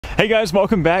Hey guys,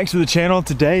 welcome back to the channel.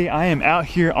 Today I am out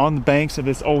here on the banks of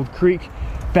this old creek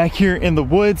back here in the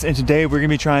woods, and today we're gonna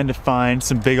be trying to find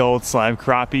some big old slab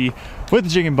crappie with a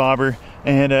jig and bobber.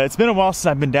 And it's been a while since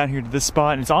I've been down here to this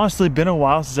spot, and it's honestly been a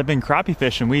while since I've been crappie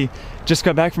fishing. We just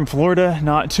got back from Florida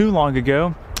not too long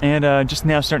ago, and just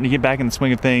now starting to get back in the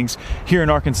swing of things here in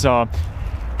Arkansas.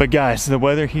 But guys, the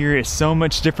weather here is so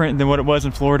much different than what it was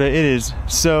in Florida. It is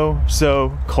so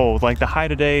cold. Like the high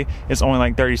today is only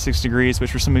like 36 degrees,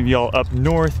 which for some of y'all up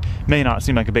north may not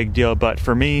seem like a big deal, but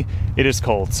for me, it is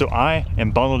cold. So I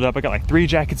am bundled up. I got like 3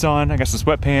 jackets on. I got some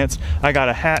sweatpants. I got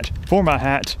a hat for my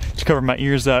hat to cover my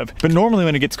ears up. But normally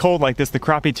when it gets cold like this, the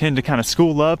crappie tend to kind of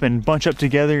school up and bunch up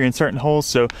together in certain holes.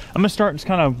 So I'm gonna start just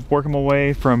kind of working my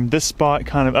way from this spot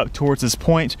kind of up towards this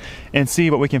point and see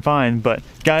what we can find. But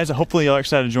guys, hopefully y'all are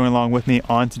excited to join along with me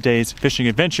on today's fishing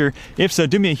adventure. If so,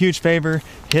 do me a huge favor,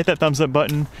 hit that thumbs up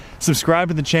button, subscribe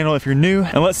to the channel if you're new,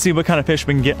 and let's see what kind of fish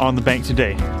we can get on the bank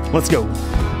today. Let's go.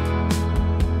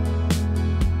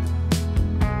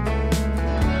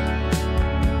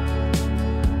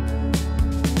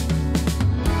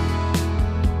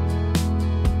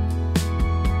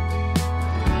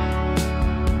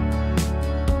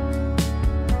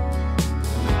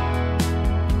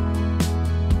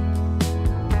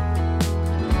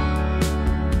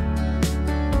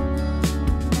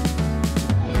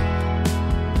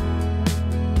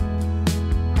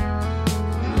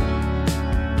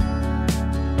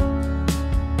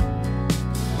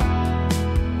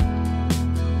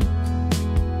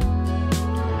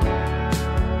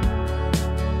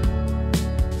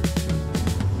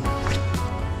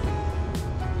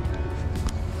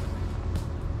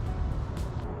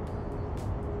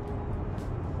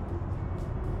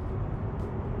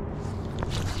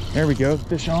 There we go,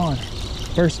 fish on.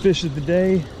 First fish of the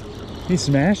day. He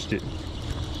smashed it.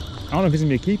 I don't know if he's gonna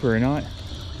be a keeper or not.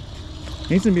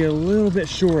 He's gonna be a little bit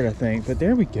short, I think, but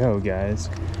there we go, guys.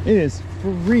 It is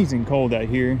freezing cold out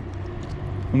here.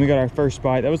 And we got our first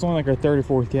bite. That was only like our 3rd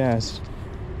or 4th cast.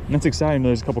 And that's exciting,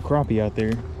 there's a couple crappie out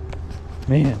there.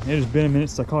 Man, it has been a minute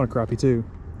since I caught a crappie too.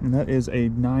 And that is a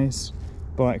nice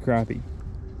black crappie.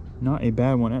 Not a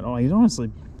bad one at all. He's honestly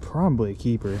probably a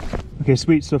keeper. Okay,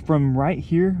 sweet. So from right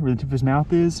here where the tip of his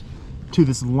mouth is to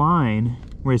this line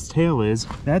where his tail is,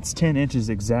 that's 10 inches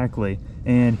exactly,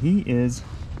 and he is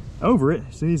over it.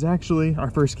 So he's actually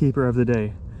our first keeper of the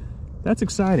day. That's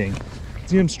exciting.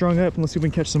 Let's get him strung up and let's see if we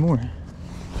can catch some more.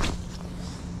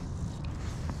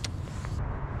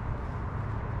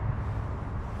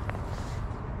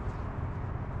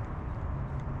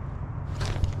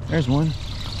 There's one.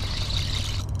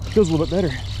 Feels a little bit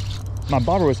better. My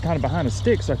bobber was kind of behind a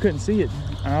stick, so I couldn't see it.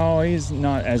 Oh, he's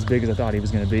not as big as I thought he was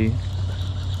gonna be.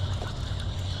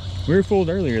 We were fooled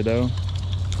earlier though.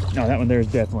 No, that one there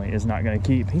definitely is not gonna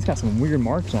keep. He's got some weird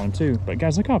marks on too. But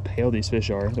guys, look how pale these fish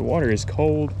are. The water is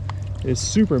cold, it's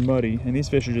super muddy, and these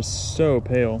fish are just so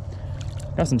pale.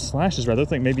 Got some slashes right there. I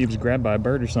think maybe he was grabbed by a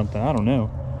bird or something, I don't know.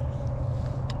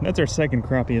 That's our second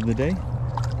crappie of the day.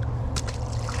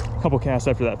 A couple casts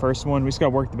after that first one. We just gotta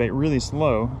work the bait really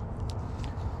slow.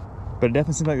 But it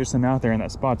definitely seems like there's some out there in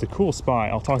that spot. It's a cool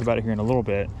spot. I'll talk about it here in a little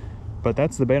bit. But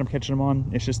that's the bait I'm catching them on.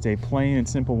 It's just a plain and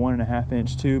simple 1.5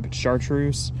 inch tube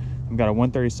chartreuse. I've got a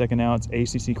 1/32 ounce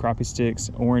ACC crappie sticks,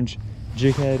 orange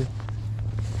jig head.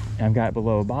 And I've got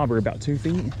below a bobber about 2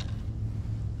 feet.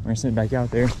 We're gonna send it back out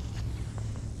there.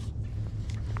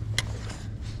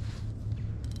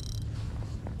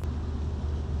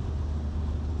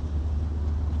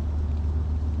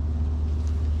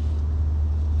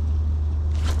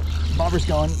 Bobber's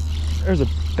gone. There's a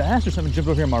bass or something jumped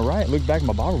over here on my right. Looked back,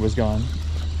 my bobber was gone.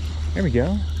 There we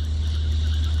go.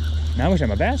 Now I wish I had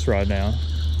my bass rod now.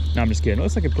 No, I'm just kidding. It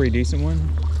looks like a pretty decent one.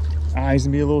 Ah, he's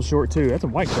gonna be a little short too. That's a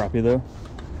white crappie though.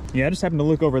 Yeah, I just happened to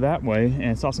look over that way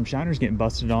and saw some shiners getting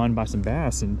busted on by some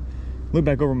bass, and looked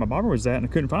back over where my bobber was at and I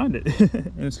couldn't find it.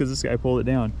 And it's because this guy pulled it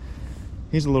down.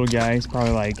 He's a little guy. He's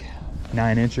probably like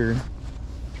 9-incher.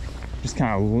 Just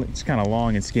kind of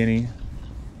long and skinny,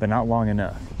 but not long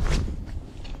enough.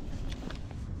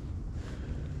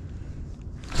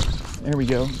 There we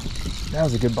go. That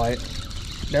was a good bite.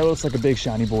 That looks like a big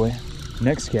shiny boy.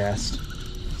 Next cast.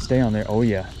 Stay on there. Oh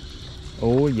yeah.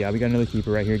 Oh yeah, we got another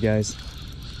keeper right here, guys.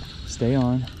 Stay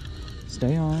on.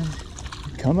 Stay on.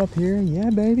 Come up here. Yeah,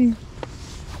 baby.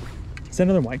 Is that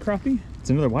another white crappie?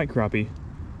 It's another white crappie.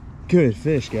 Good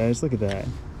fish, guys. Look at that.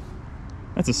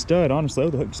 That's a stud, honestly. Oh,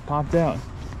 the hook just popped out.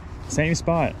 Same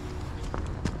spot.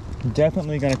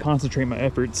 Definitely gonna concentrate my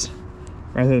efforts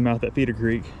right through the mouth of that feeder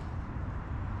creek.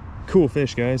 Cool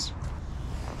fish, guys.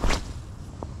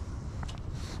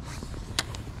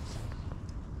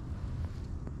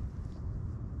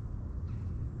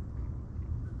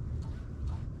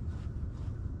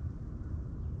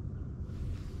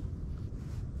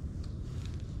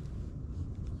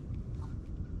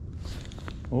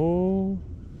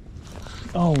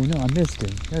 Oh no, I missed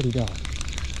him. Dirty dog.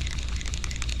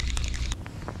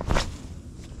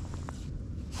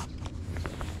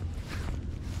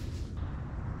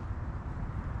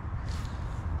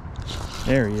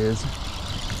 There he is.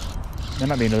 That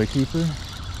might be another keeper.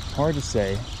 Hard to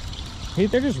say. Hey,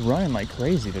 they're just running like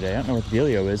crazy today. I don't know what the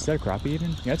dealio is. Is that a crappie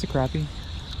even? Yeah, it's a crappie.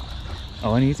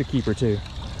 Oh, and he's a keeper too.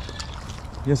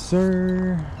 Yes,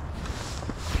 sir.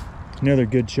 Another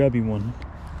good chubby one.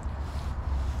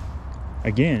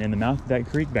 Again, in the mouth of that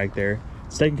creek back there.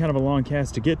 It's taking kind of a long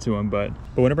cast to get to them, but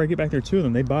whenever I get back there to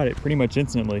them, they bite it pretty much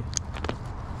instantly.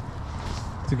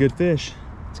 It's a good fish.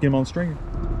 Let's get him on the stringer.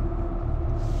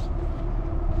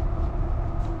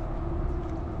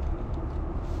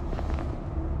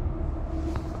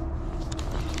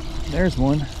 There's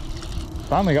one.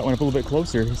 Finally got one up a little bit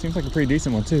closer. He seems like a pretty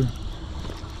decent one too.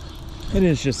 It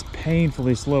is just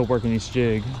painfully slow working these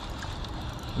jig.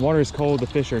 Water is cold, the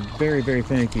fish are very, very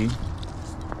finicky.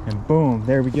 And boom,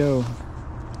 there we go.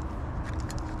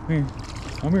 Come here,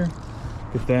 come here.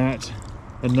 Look at that.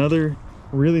 Another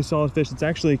really solid fish. It's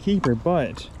actually a keeper,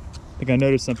 but I think I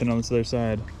noticed something on this other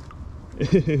side.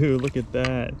 Ew, look at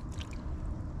that.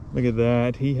 Look at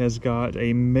that. He has got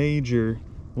a major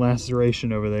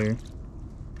laceration over there.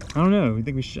 I don't know. I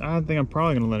think I'm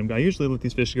probably gonna let him go. I usually let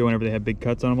these fish go whenever they have big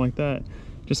cuts on them like that,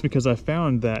 just because I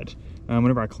found that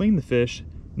whenever I clean the fish,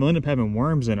 they'll end up having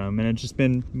worms in them, and it's just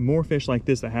been more fish like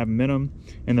this that have them in them,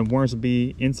 and the worms will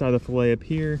be inside the fillet up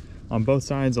here on both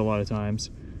sides a lot of times.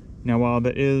 Now, while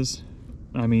that is,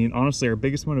 I mean, honestly, our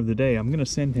biggest one of the day, I'm gonna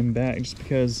send him back just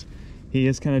because he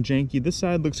is kind of janky. This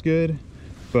side looks good,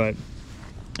 but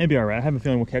it'd be all right. I have a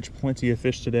feeling we'll catch plenty of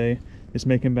fish today. Just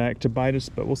make him back to bite us,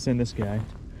 but we'll send this guy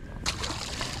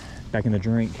back in the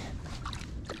drink.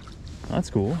 That's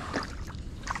cool.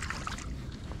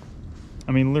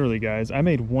 I mean, literally, guys, I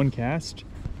made one cast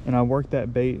and I worked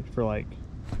that bait for like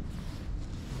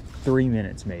 3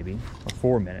 minutes maybe, or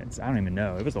 4 minutes. I don't even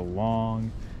know. It was a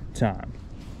long time.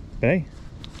 But hey,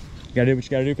 you gotta do what you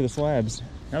gotta do for the slabs.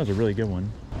 That was a really good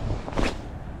one.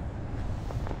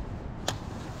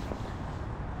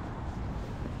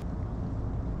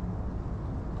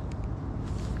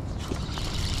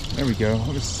 There we go.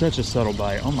 It was such a subtle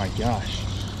bite. Oh my gosh.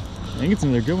 I think it's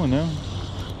another good one though.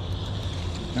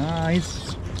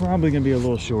 He's probably gonna be a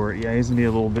little short. Yeah, he's gonna be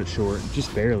a little bit short,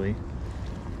 just barely.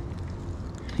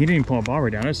 He didn't even pull a bobber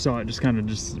down. I just saw it just kind of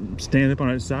just stand up on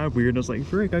its side weird. I was like,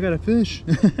 frick, I got a fish.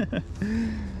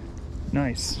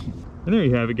 Nice. And there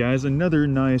you have it, guys. Another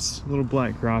nice little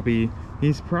black crappie.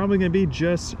 He's probably gonna be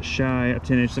just shy of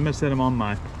 10 inches. I'm gonna set him on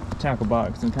my tackle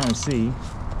box and kind of see.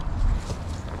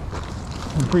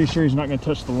 I'm pretty sure he's not going to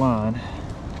touch the line,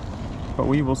 but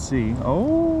we will see.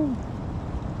 Oh,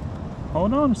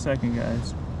 hold on a second,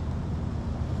 guys.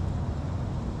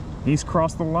 He's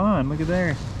crossed the line. Look at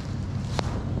there.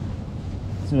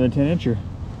 It's another 10-incher.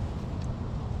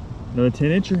 Another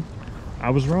 10-incher. I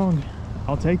was wrong.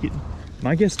 I'll take it.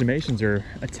 My guesstimations are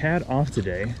a tad off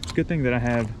today. It's a good thing that I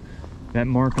have that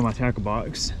mark on my tackle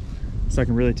box so I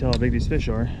can really tell how big these fish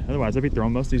are. Otherwise, I'd be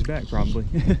throwing most of these back probably.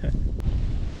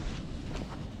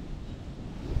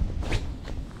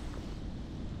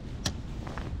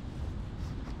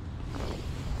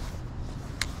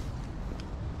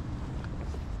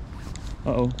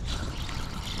 Uh-oh,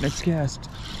 next cast.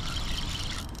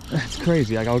 That's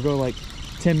crazy. Like, I'll go like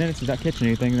 10 minutes without catching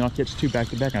anything, and then I'll catch 2 back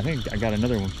to back. I think I got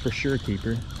another one for sure,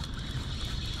 keeper.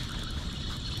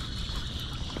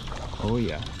 Oh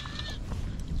yeah.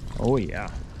 Oh yeah.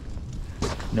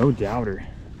 No doubter.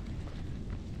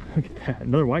 Look at that.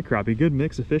 Another white crappie. Good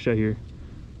mix of fish out here.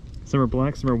 Some are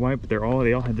black, some are white, but they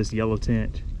all have this yellow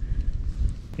tint.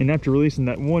 And after releasing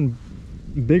that one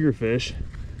bigger fish,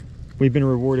 we've been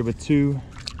rewarded with 2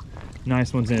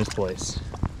 nice ones in its place.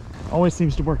 Always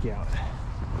seems to work out.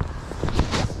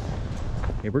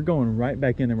 Okay, we're going right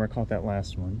back in there where I caught that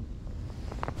last one.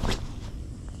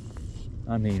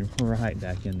 I mean, right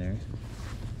back in there.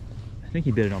 I think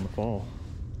he bit it on the fall.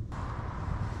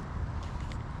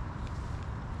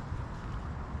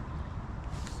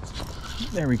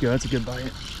 There we go, that's a good bite. I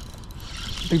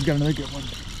think we've got another good one.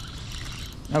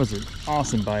 That was an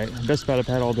awesome bite. Best bite I've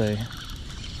had all day.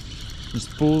 Just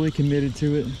fully committed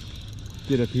to it.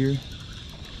 Get up here.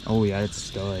 Oh yeah, it's a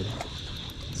stud.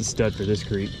 It's a stud for this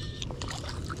creek.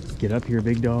 Get up here,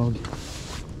 big dog.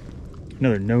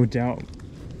 Another no doubt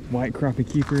white crappie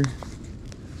keeper.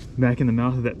 Back in the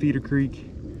mouth of that feeder creek.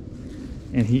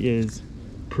 And he is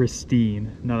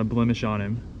pristine. Not a blemish on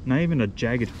him. Not even a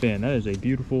jagged fin. That is a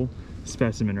beautiful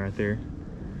specimen right there.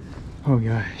 Oh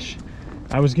gosh.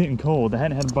 I was getting cold. I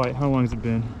hadn't had a bite. How long has it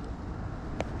been?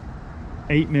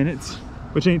 8 minutes.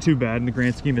 which ain't too bad in the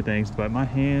grand scheme of things, but my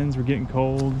hands were getting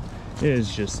cold. It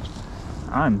is just,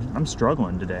 I'm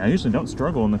struggling today. I usually don't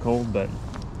struggle in the cold, but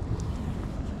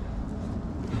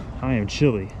I am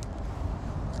chilly.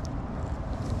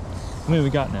 How many we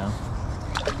got now?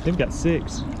 I think we got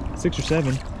six or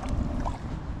seven.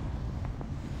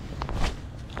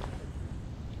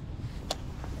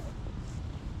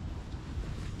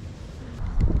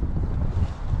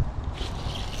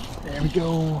 There we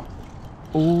go.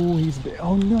 Oh, he's big.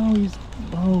 Oh no,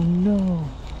 oh no.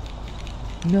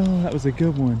 No, that was a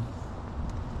good one.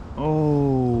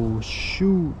 Oh,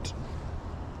 shoot.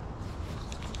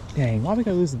 Dang, why we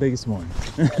gotta lose the biggest one?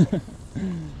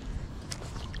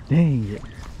 Dang it.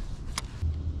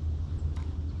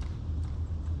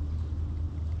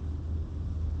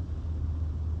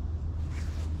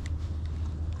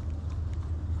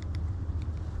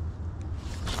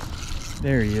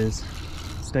 There he is.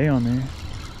 Stay on there.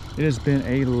 It has been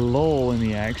a lull in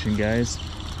the action, guys.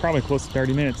 Probably close to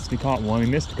 30 minutes since we caught one. We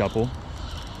missed a couple.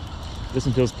 This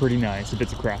one feels pretty nice if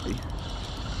it's a crappie.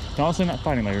 It's honestly not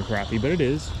fighting like a crappie, but it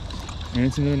is. And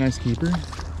it's another nice keeper.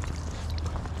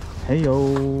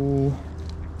 Hey-o.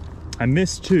 I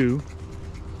missed two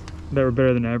that were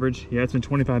better than average. Yeah, it's been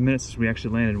 25 minutes since we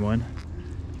actually landed one.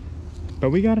 But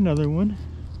we got another one.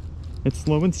 It's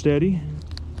slow and steady,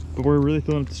 but we're really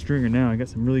filling up the stringer now. I got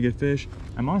some really good fish.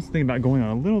 I'm also thinking about going on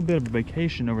a little bit of a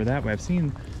vacation over that way. I've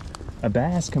seen a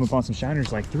bass come up on some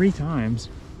shiners like 3 times.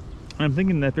 I'm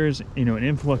thinking that there's, you know, an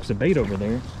influx of bait over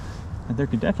there, and there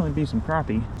could definitely be some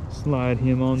crappie. Slide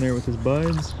him on there with his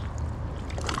buds.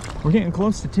 We're getting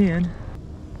close to 10. Is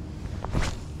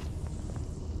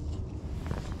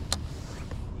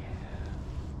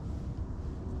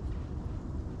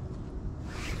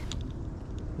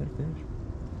that a fish?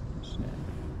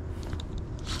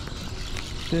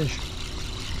 Fish.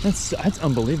 That's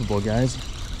unbelievable, guys.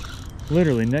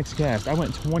 Literally, next cast, I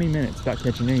went 20 minutes without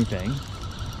catching anything.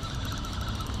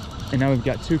 And now we've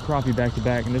got 2 crappie back to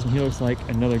back, and this one here looks like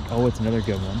another, oh, it's another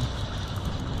good one.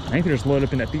 I think they're just loaded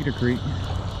up in that feeder creek.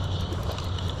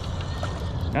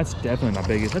 That's definitely my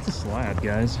biggest. That's a slab,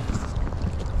 guys.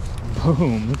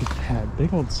 Boom, look at that.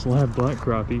 Big old slab black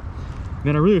crappie.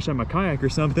 Man, I really wish I had my kayak or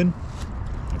something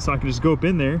so I could just go up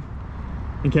in there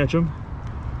and catch them.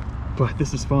 But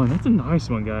this is fun. That's a nice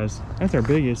one, guys. That's our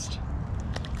biggest.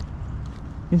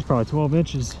 He's probably 12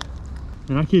 inches.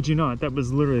 And I kid you not, that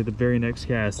was literally the very next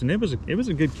cast. And it was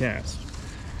a good cast.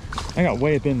 I got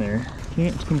way up in there.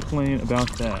 Can't complain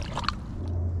about that.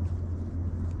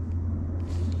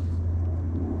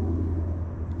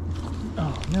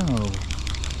 Oh no.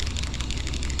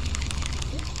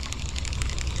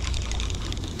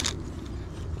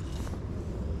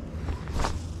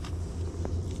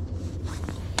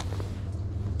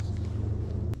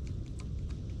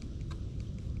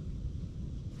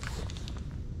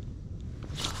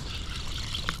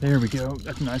 There we go.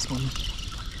 That's a nice one.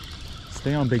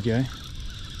 Stay on, big guy.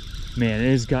 Man,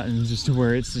 it has gotten just to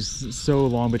where it's just so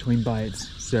long between bites.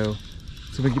 So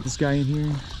we get this guy in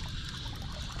here.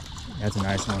 That's a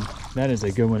nice one. That is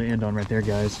a good one to end on right there,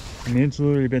 guys. I mean, it's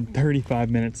literally been 35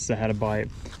 minutes since I had a bite.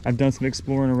 I've done some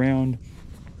exploring around.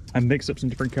 I've mixed up some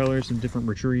different colors, some different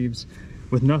retrieves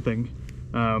with nothing.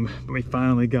 But we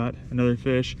finally got another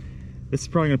fish. This is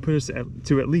probably gonna put us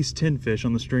to at least 10 fish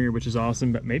on the stringer, which is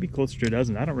awesome, but maybe closer to a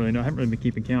dozen. I don't really know. I haven't really been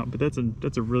keeping count, but that's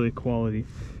a really quality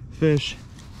fish.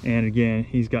 And again,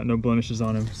 he's got no blemishes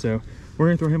on him. So we're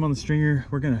gonna throw him on the stringer.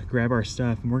 We're gonna grab our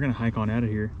stuff and we're gonna hike on out of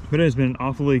here. But it has been an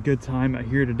awfully good time out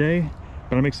here today,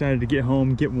 but I'm excited to get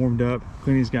home, get warmed up,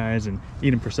 clean these guys, and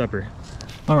eat them for supper.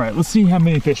 All right, let's see how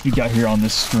many fish we got here on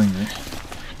this stringer.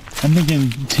 I'm thinking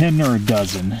 10 or a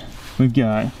dozen. We've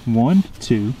got 1,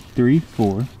 2, 3,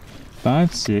 4,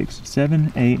 5, 6,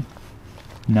 7, 8,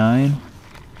 9,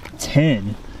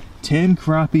 10. 10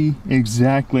 crappie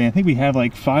exactly. I think we have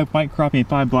like 5 white crappie and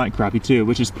 5 black crappie too,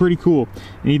 which is pretty cool.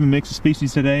 And even mixed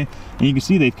species today. And you can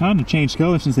see they've kind of changed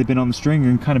color since they've been on the stringer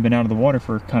and kind of been out of the water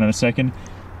for kind of a second.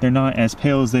 They're not as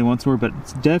pale as they once were, but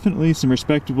it's definitely some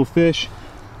respectable fish.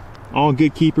 All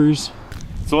good keepers.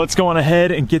 So let's go on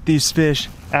ahead and get these fish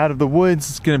out of the woods.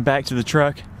 Let's get them back to the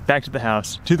truck, back to the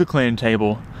house, to the cleaning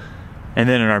table, and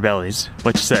then in our bellies.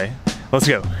 What you say? Let's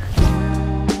go.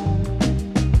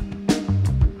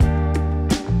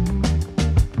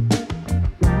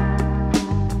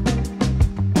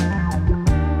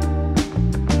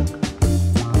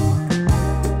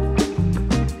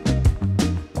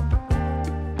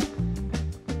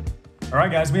 All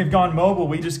right, guys, we have gone mobile.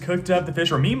 We just cooked up the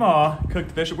fish, or Meemaw cooked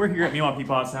the fish. We're here at Meemaw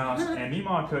Peapod's house, and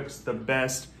Meemaw cooks the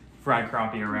best fried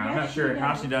crappie around. I'm not sure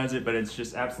how she does it, but it's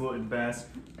just absolutely the best.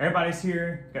 Everybody's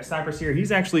here. Got Cypress here.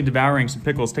 He's actually devouring some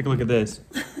pickles. Take a look at this.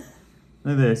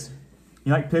 Look at this.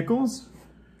 You like pickles?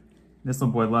 This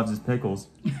little boy loves his pickles.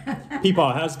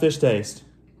 Peepaw, how's fish taste?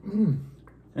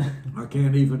 I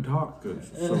can't even talk because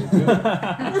it's so good.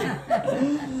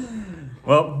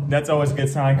 Well, that's always a good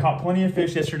sign. Caught plenty of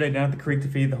fish yesterday down at the creek to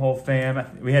feed the whole fam.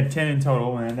 We had 10 in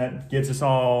total, and that gives us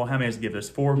all, how many does it give us?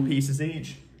 4 pieces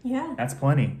each? Yeah. That's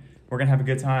plenty. We're gonna have a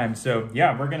good time. So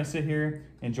yeah, we're gonna sit here,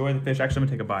 enjoy the fish. Actually, I'm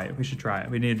gonna take a bite. We should try it.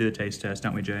 We need to do the taste test,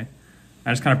 don't we, Jay?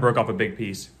 I just kind of broke off a big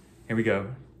piece. Here we go.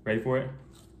 Ready for it?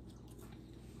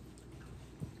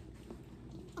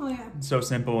 Oh yeah. It's so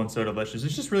simple and so delicious.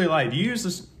 It's just really light. Do you use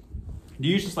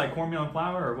this like cornmeal and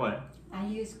flour or what? I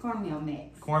use cornmeal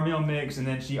mix. Cornmeal mix, and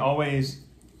then she always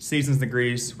seasons the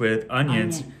grease with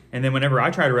onions. Onion. And then whenever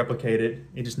I try to replicate it,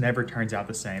 it just never turns out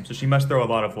the same. So she must throw a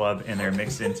lot of love in there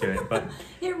mixed into it. But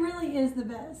It really is the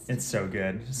best. it's so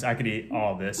good. I could eat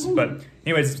all this. But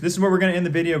anyways, this is where we're going to end the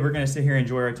video. We're going to sit here and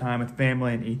enjoy our time with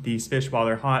family and eat these fish while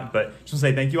they're hot. But just want to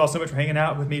say thank you all so much for hanging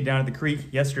out with me down at the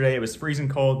creek yesterday. It was freezing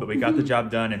cold, but we got the job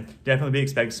done, and definitely be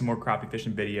expecting some more crappie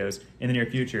fishing videos in the near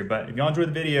future. But if y'all enjoyed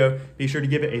the video, be sure to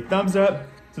give it a thumbs up,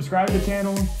 subscribe to the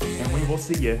channel, and we will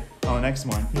see you on the next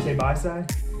one. Can you say bye, Si?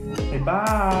 Say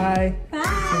bye.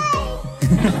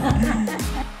 Bye.